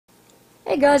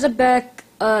Hey guys, I'm back.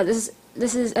 This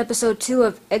is episode 2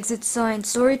 of Exit Sign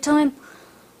Storytime.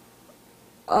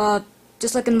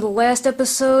 Just like in the last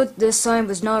episode, this sign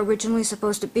was not originally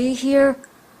supposed to be here.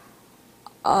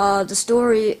 The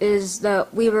story is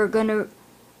that we were gonna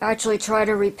actually try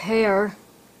to repair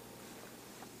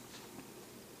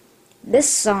this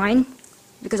sign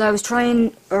because I was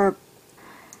trying,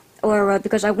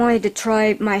 because I wanted to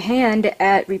try my hand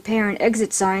at repairing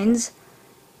exit signs.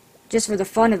 Just for the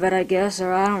fun of it, I guess,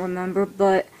 or I don't remember,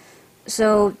 but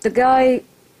so the guy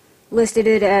listed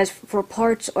it as for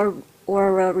parts or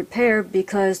repair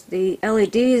because the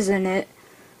LEDs in it,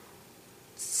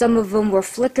 some of them were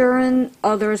flickering,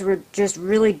 others were just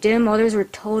really dim, others were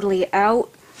totally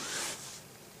out.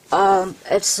 And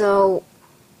so,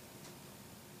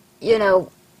 we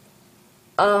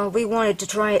wanted to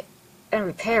try and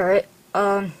repair it.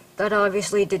 That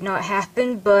obviously did not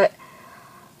happen, but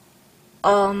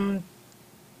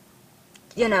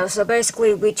so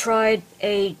basically we tried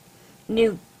a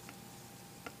new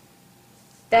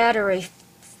battery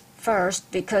first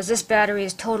because this battery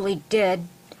is totally dead.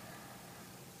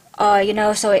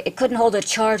 So it couldn't hold a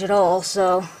charge at all,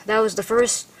 so that was the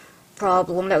first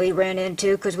problem that we ran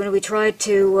into, because when we tried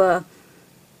to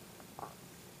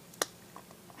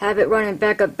have it run a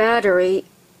backup battery,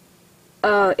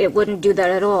 it wouldn't do that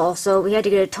at all. So we had to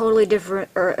get a totally different,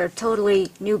 or a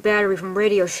totally new battery from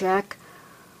Radio Shack,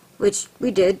 which we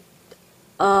did.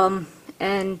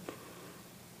 And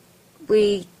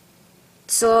we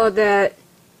saw that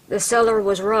the seller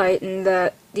was right, and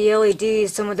that the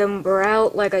LEDs, some of them were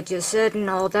out, like I just said, and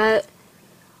all that.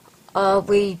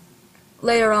 We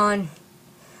later on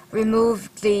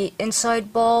removed the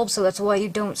inside bulb, so that's why you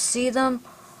don't see them.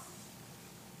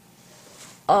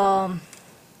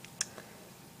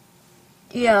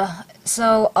 Yeah,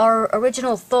 so our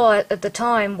original thought at the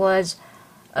time was,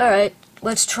 alright,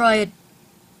 let's try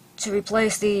to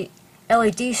replace the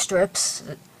LED strips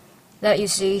that you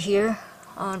see here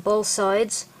on both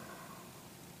sides.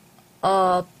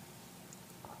 And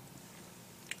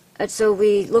so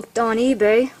we looked on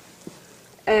eBay,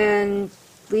 and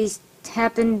we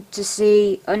happened to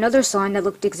see another sign that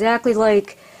looked exactly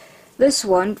like this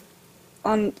one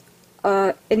on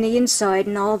in the inside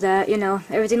and all that,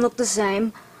 everything looked the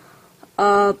same.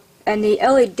 And the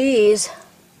LEDs,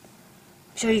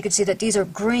 I'm sure you can see that these are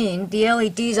green. The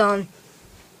LEDs on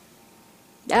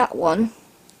that one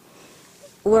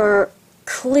were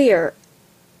clear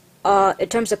in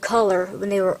terms of color when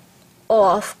they were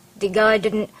off. The guy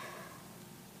didn't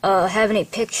have any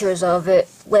pictures of it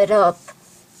lit up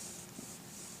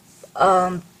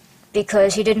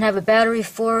because he didn't have a battery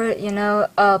for it,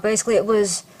 basically it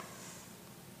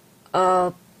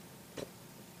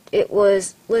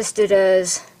was listed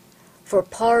as for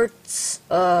parts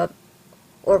or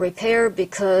repair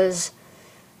because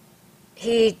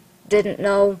he didn't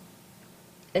know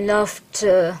enough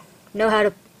to know how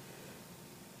to,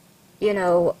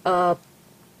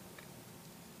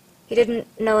 he didn't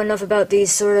know enough about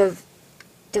these sort of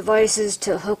devices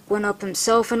to hook one up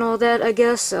himself and all that, I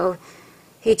guess, so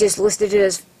he just listed it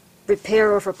as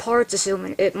repair or for parts,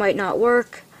 assuming it might not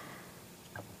work.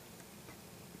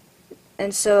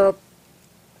 And so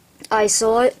I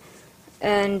saw it,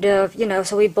 and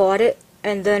so we bought it,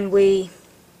 and then we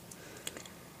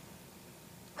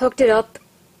hooked it up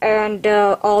and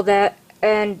all that,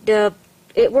 and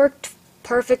it worked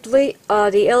perfectly.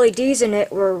 The LEDs in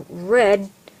it were red.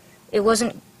 It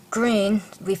wasn't green,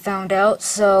 we found out,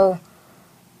 so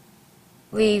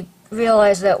we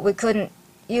realized that we couldn't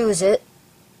use it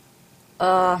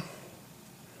for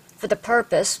the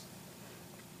purpose.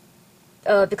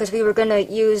 Because we were going to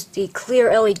use the clear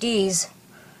LEDs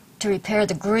to repair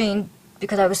the green,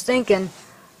 because I was thinking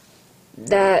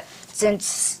that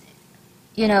since,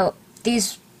 the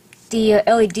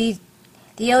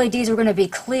LEDs were going to be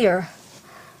clear,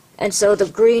 and so the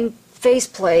green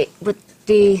faceplate with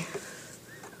the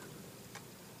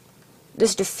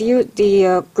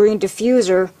green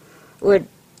diffuser would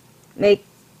make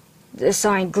the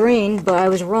sign green, but I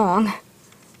was wrong,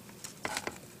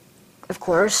 of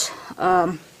course.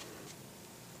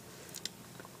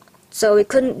 So we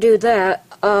couldn't do that,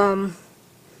 but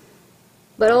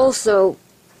also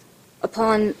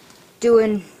upon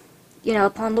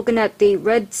looking at the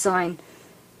red sign,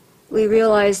 we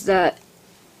realized that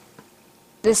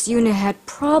this unit had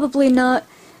probably not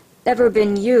ever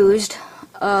been used,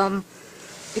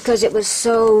 because it was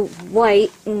so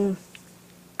white and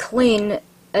clean,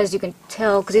 as you can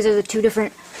tell, because these are the two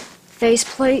different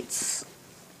faceplates.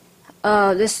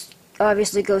 This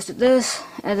obviously goes to this,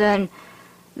 and then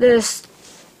this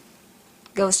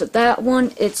goes to that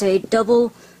one. It's a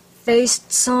double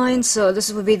faced sign, so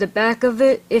this would be the back of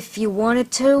it if you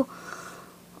wanted to.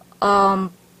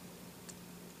 And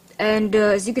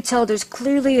as you can tell, there's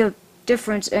clearly a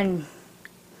difference in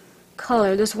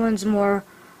color. This one's more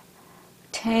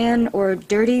tan or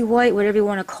dirty white, whatever you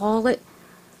want to call it,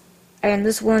 and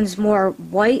this one's more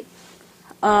white.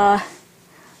 Now,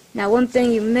 one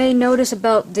thing you may notice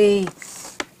about the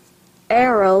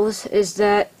arrows is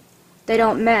that they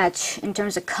don't match in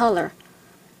terms of color.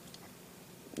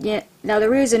 Yeah. Now, the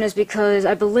reason is because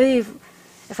I believe,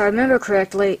 if I remember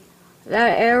correctly,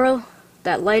 that arrow,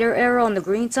 that lighter arrow on the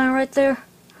green sign right there,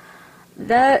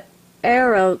 that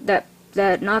arrow, that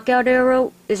knockout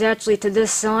arrow, is actually to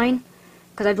this sign,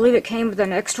 because I believe it came with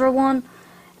an extra one,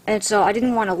 and so I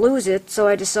didn't want to lose it, so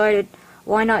I decided,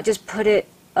 why not just put it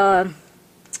in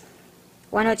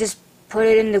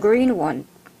the green one?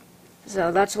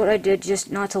 So that's what I did,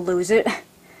 just not to lose it.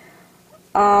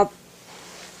 Let's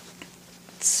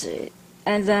see.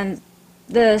 And then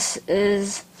this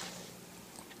is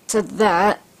to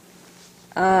that.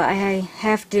 I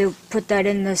have to put that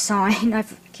in the sign. I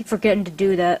keep forgetting to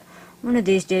do that. One of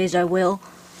these days I will.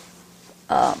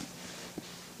 But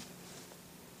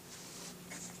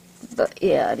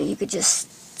yeah, you could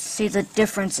just see the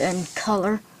difference in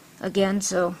color again,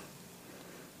 so.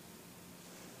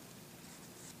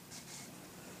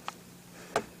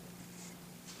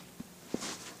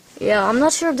 Yeah, I'm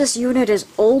not sure if this unit is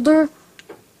older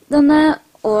than that,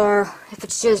 or if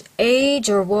it's just age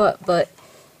or what, but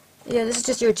yeah, this is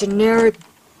just your generic,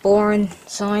 boring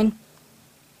sign.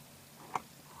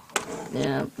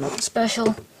 Yeah, nothing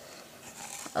special.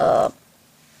 Yeah,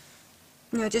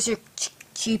 just your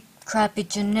cheap, crappy,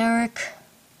 generic.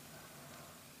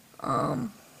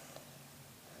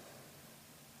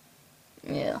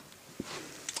 Yeah.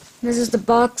 This is the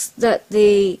box that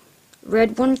the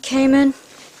red one came in.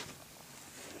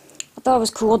 I thought it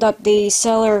was cool that the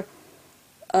seller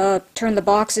turned the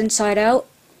box inside out.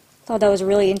 Thought that was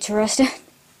really interesting.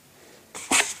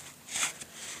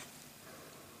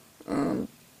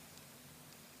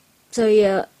 So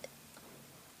yeah,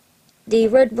 the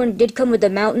red one did come with the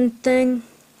mountain thing,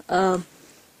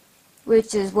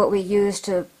 which is what we used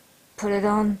to put it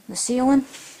on the ceiling.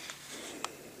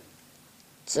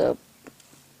 So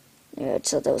yeah, I just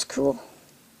thought that was cool.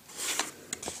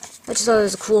 I just thought it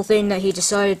was a cool thing that he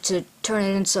decided to turn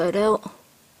it inside out.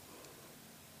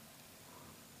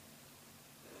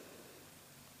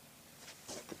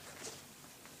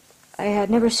 I had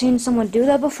never seen someone do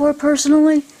that before,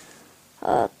 personally,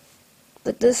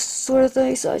 but this sort of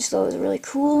thing, so I just thought it was really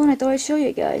cool, and I thought I'd show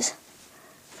you guys.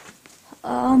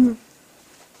 Let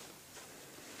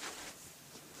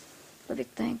me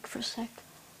think for a sec.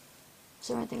 Is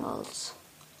there anything else?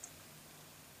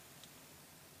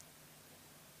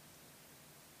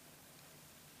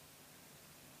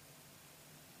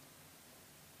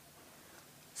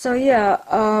 So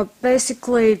yeah,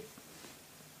 basically,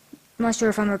 I'm not sure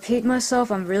if I'm repeating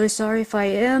myself. I'm really sorry if I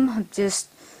am. I'm just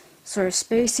sort of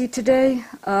spacey today,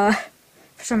 for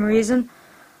some reason.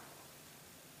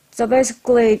 So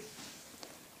basically,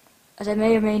 as I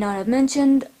may or may not have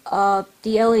mentioned, the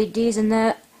LEDs in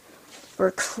that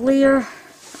were clear,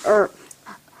 or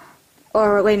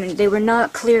wait a minute, they were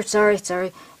not clear, sorry.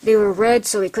 They were red,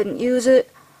 so we couldn't use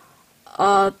it.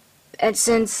 And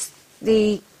since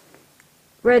the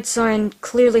red sign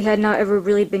clearly had not ever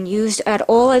really been used at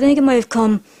all, I think it might have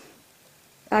come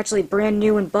actually brand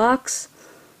new in box.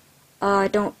 I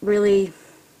don't really,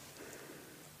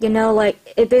 like,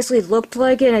 it basically looked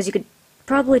like it, as you could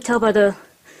probably tell by the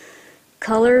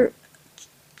color.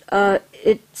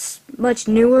 It's much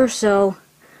newer, so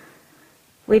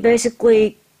we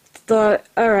basically thought,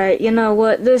 alright, you know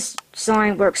what, this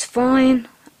sign works fine.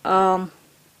 Why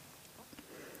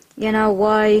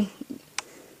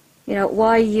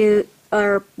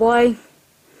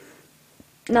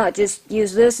not just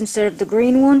use this instead of the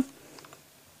green one?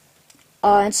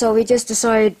 And so we just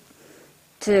decided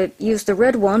to use the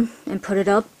red one and put it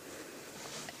up,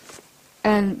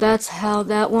 and that's how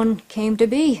that one came to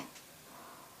be.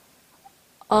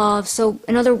 So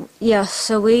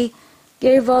we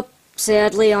gave up,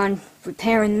 sadly, on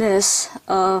repairing this,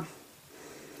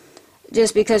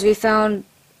 just because we found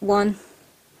one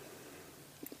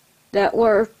that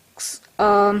works.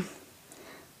 So,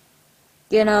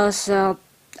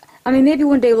 I mean, maybe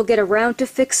one day we'll get around to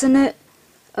fixing it.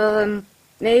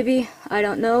 Maybe, I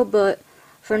don't know, but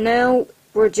for now,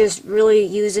 we're just really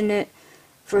using it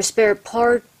for spare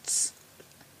parts,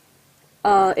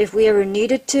 if we ever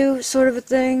needed to, sort of a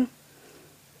thing.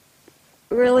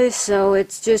 Really, so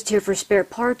it's just here for spare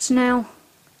parts now.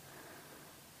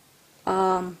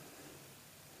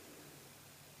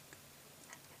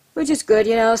 which is good,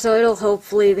 you know, so it'll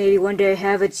hopefully maybe one day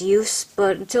have its use,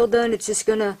 but until then it's just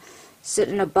gonna sit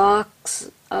in a box.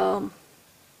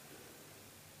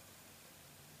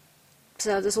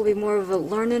 So this will be more of a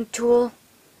learning tool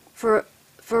for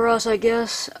us, I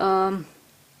guess.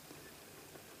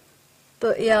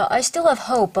 But yeah, I still have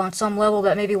hope on some level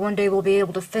that maybe one day we'll be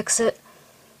able to fix it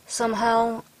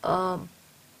somehow.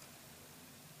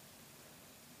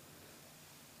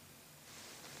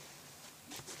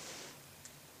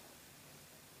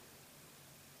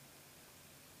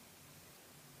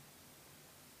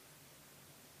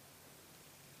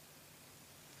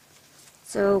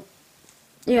 So,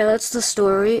 yeah, that's the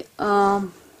story.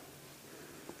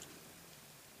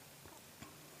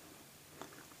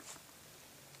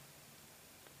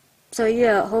 So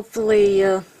yeah, hopefully,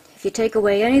 if you take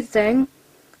away anything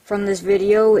from this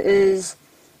video is,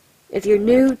 if you're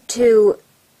new to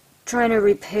trying to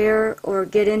repair or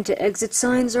get into exit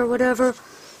signs or whatever,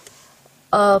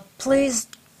 please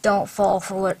don't fall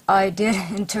for what I did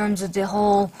in terms of the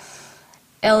whole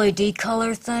LED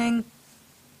color thing.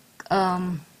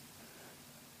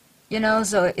 You know,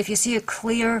 so if you see a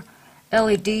clear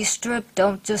LED strip,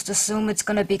 don't just assume it's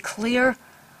going to be clear.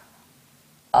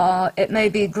 It may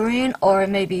be green or it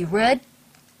may be red.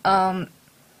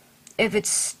 If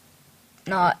it's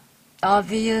not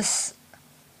obvious,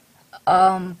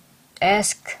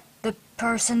 ask the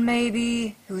person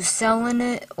maybe who's selling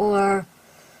it, or,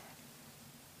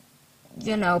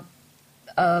 you know,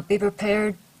 be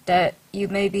prepared that you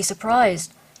may be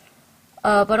surprised.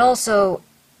 But also,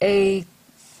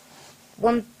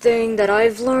 one thing that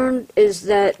I've learned is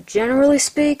that, generally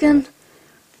speaking,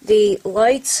 the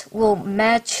lights will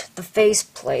match the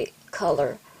faceplate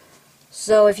color.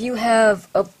 So if you have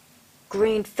a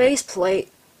green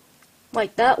faceplate,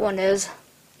 like that one is,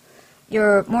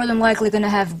 you're more than likely going to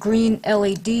have green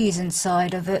LEDs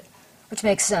inside of it, which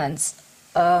makes sense.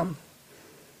 And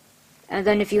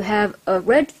then if you have a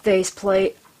red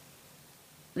faceplate,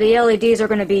 the LEDs are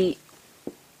going to be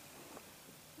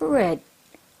red.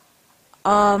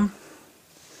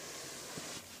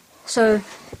 So,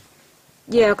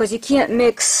 yeah, because you can't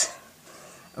mix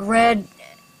red.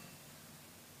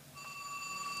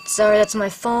 Sorry, that's my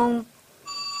phone.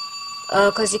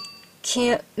 Because you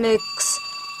can't mix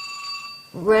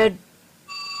red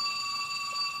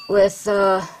with,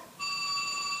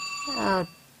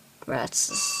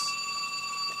 rats.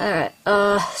 Alright,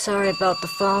 sorry about the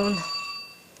phone.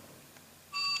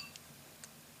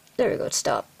 There we go, it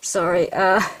stopped. Sorry,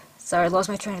 sorry, I lost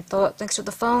my train of thought. Thanks for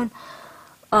the phone.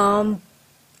 Yeah,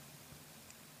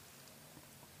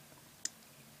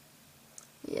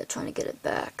 trying to get it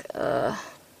back.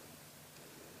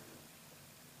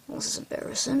 This is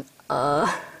embarrassing.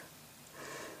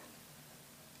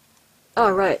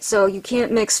 Alright, so you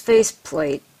can't mix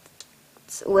faceplates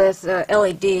with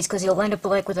LEDs because you'll end up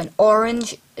like with an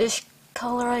orange-ish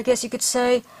color, I guess you could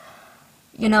say.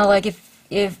 You know, like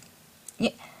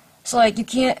so like you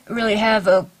can't really have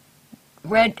a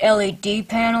red LED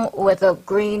panel with a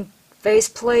green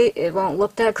faceplate. It won't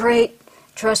look that great.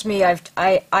 Trust me,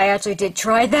 I actually did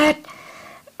try that.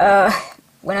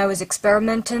 When I was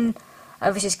experimenting,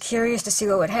 I was just curious to see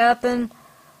what would happen.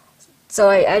 So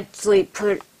I actually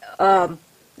put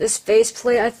this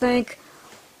faceplate, I think,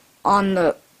 on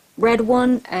the red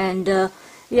one, and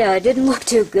yeah, it didn't look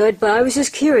too good, but I was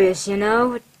just curious, you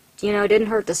know. You know, it didn't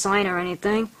hurt the sign or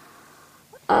anything.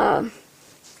 You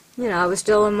know, I was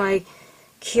still in my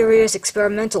curious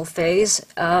experimental phase.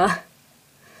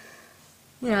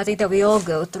 You know, I think that we all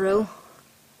go through.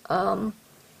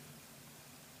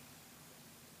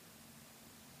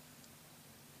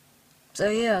 So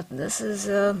yeah, this is,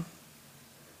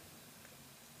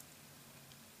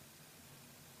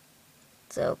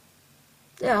 so,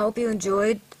 yeah, I hope you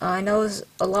enjoyed. I know it's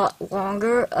a lot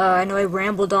longer. I know I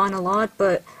rambled on a lot,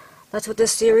 but that's what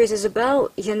this series is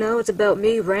about. You know, it's about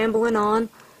me rambling on,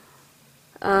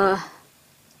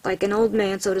 like an old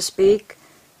man, so to speak.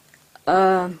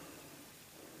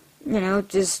 You know,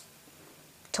 just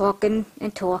talking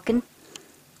and talking.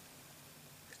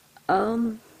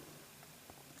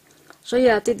 So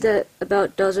yeah, I think that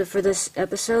about does it for this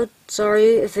episode.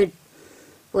 Sorry if it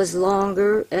was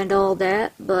longer and all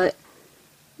that, but,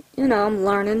 you know, I'm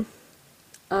learning,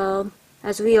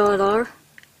 as we all are.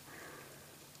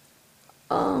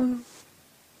 Let's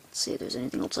see if there's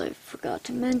anything else I forgot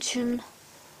to mention.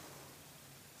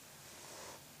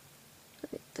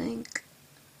 I think.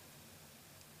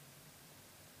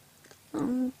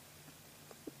 No,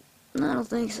 I don't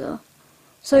think so.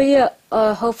 So yeah,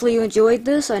 hopefully you enjoyed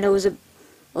this. I know it was a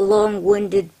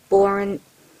long-winded, boring,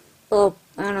 well,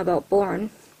 I don't know about boring,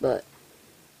 but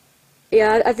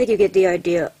yeah, I think you get the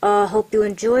idea. Hope you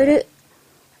enjoyed it,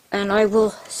 and I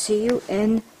will see you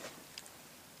in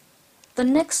the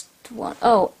next one.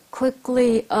 Oh,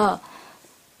 quickly, I'm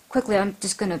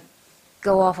just gonna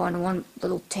go off on one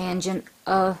little tangent.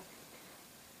 The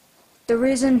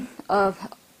reason,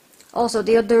 also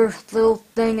the other little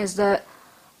thing is that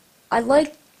I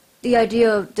like the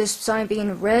idea of this sign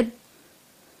being red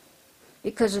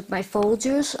because of my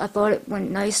Folgers. I thought it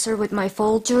went nicer with my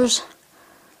Folgers.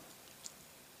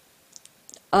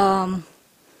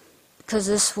 Because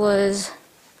this was,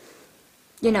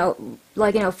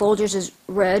 Folgers is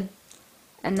red,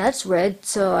 and that's red,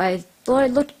 so I thought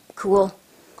it looked cool.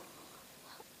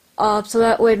 So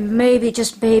that way, maybe,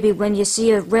 just maybe, when you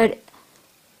see a red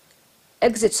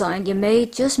exit sign, you may,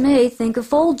 just may, think of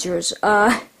Folgers,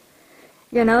 and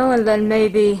then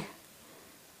maybe,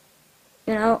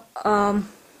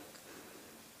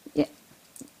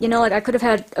 like I could have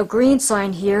had a green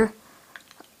sign here,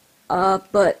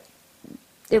 but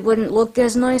it wouldn't look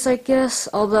as nice, I guess,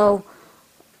 although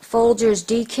Folgers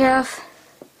decaf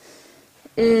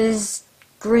is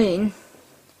green.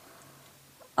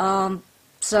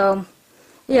 So,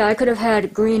 yeah, I could have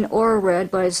had green or red,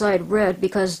 but I decided red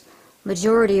because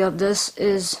majority of this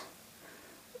is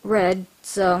red,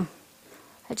 so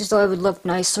I just thought it would look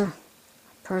nicer,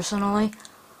 personally.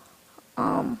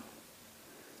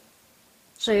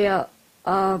 So yeah,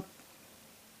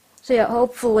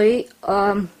 hopefully,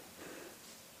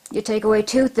 you take away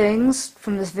two things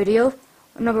from this video.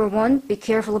 Number one, be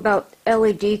careful about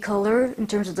LED color in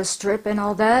terms of the strip and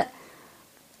all that.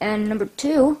 And number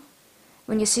two,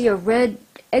 when you see a red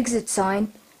exit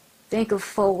sign, think of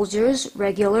Folgers,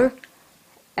 regular.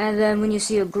 And then when you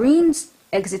see a green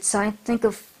exit sign, think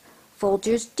of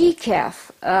Folgers,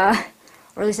 decaf.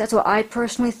 Or at least that's what I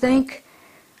personally think,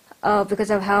 because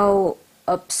of how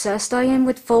obsessed I am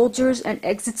with Folgers and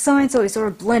exit signs, so they sort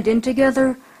of blend in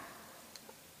together.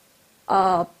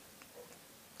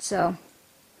 So,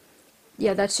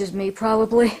 yeah, that's just me,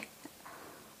 probably.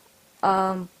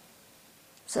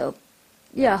 So,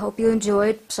 yeah, I hope you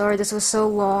enjoyed. Sorry this was so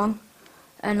long,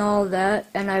 and all that,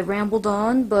 and I rambled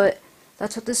on, but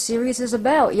that's what this series is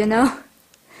about,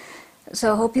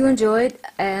 So, I hope you enjoyed,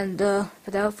 and,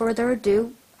 without further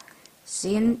ado,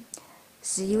 see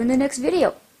you in the next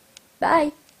video.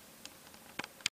 Bye!